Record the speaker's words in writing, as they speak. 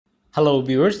Hello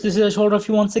viewers, this is Azharul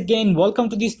Rafy once again. Welcome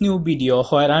to this new video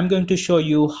where I'm going to show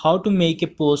you how to make a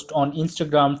post on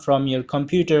Instagram from your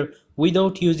computer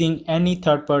without using any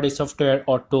third-party software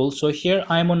or tool. So here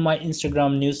I'm on my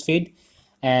Instagram newsfeed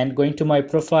and going to my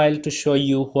profile to show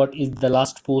you what is the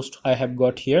last post I have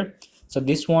got here. So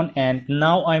this one, and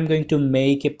now I'm going to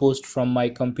make a post from my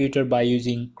computer by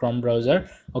using Chrome browser.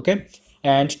 Okay.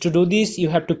 And to do this, you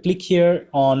have to click here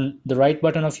on the right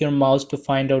button of your mouse to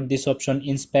find out this option,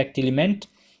 inspect element.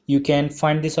 You can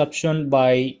find this option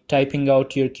by typing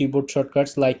out your keyboard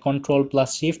shortcuts like Ctrl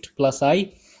plus Shift plus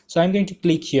I. So I'm going to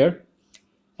click here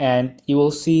and you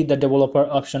will see the developer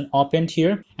option opened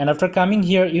here. And after coming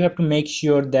here, you have to make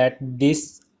sure that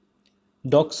this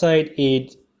dock side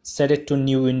is set it to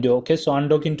new window. Okay, so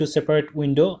undock into separate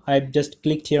window. I've just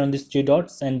clicked here on these three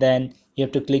dots and then you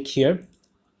have to click here.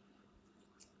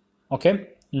 Okay,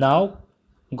 now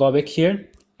go back here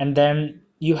and then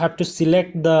you have to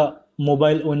select the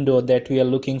mobile window that we are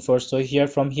looking for. So here,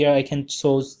 from here I can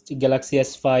choose Galaxy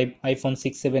S5, iPhone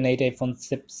 678, iPhone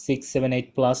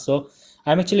 678 plus. So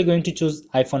I'm actually going to choose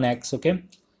iPhone X. Okay,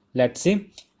 let's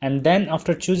see. And then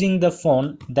after choosing the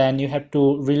phone, then you have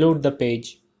to reload the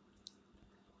page.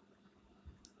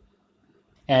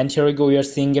 And here we go, we are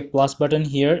seeing a plus button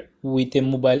here with a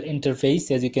mobile interface,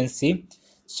 as you can see.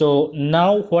 So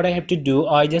now what I have to do,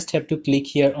 I just have to click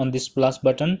here on this plus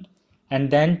button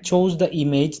and then choose the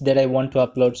image that I want to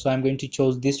upload. So I'm going to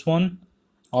choose this one,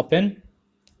 open.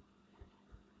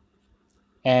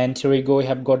 And here we go, we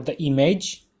have got the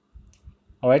image.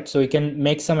 All right, so you can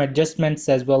make some adjustments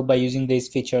as well by using these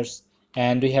features.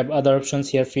 And we have other options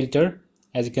here, filter,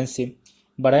 as you can see.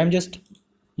 But I'm just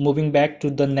moving back to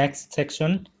the next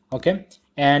section. Okay,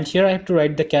 and here I have to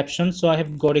write the caption. So I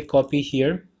have got a copy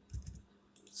here.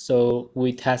 So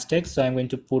with hashtags, so I'm going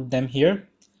to put them here,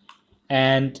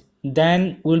 and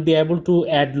then we'll be able to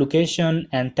add location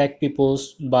and tag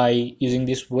peoples by using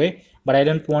this way. But I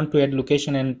don't want to add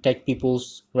location and tag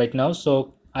peoples right now,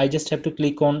 so I just have to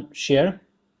click on share.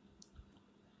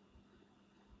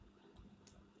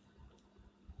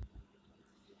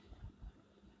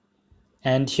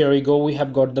 And here we go, we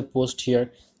have got the post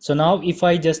here. So now if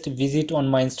I just visit on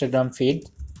my Instagram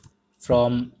feed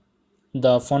from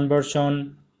the phone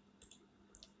version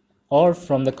or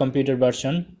from the computer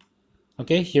version,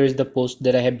 okay, here is the post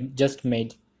that I have just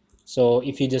made. So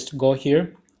if you just go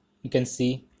here, you can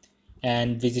see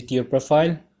and visit your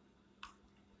profile,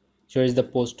 here is the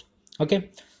post.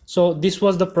 Okay, so this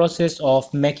was the process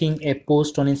of making a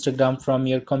post on Instagram from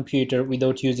your computer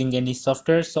without using any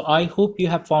software. So I hope you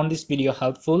have found this video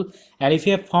helpful, and if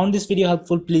you have found this video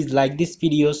helpful, please like this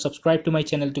video, subscribe to my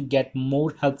channel to get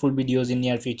more helpful videos in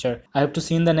near future. I hope to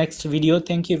see you in the next video.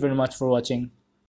 Thank you very much for watching.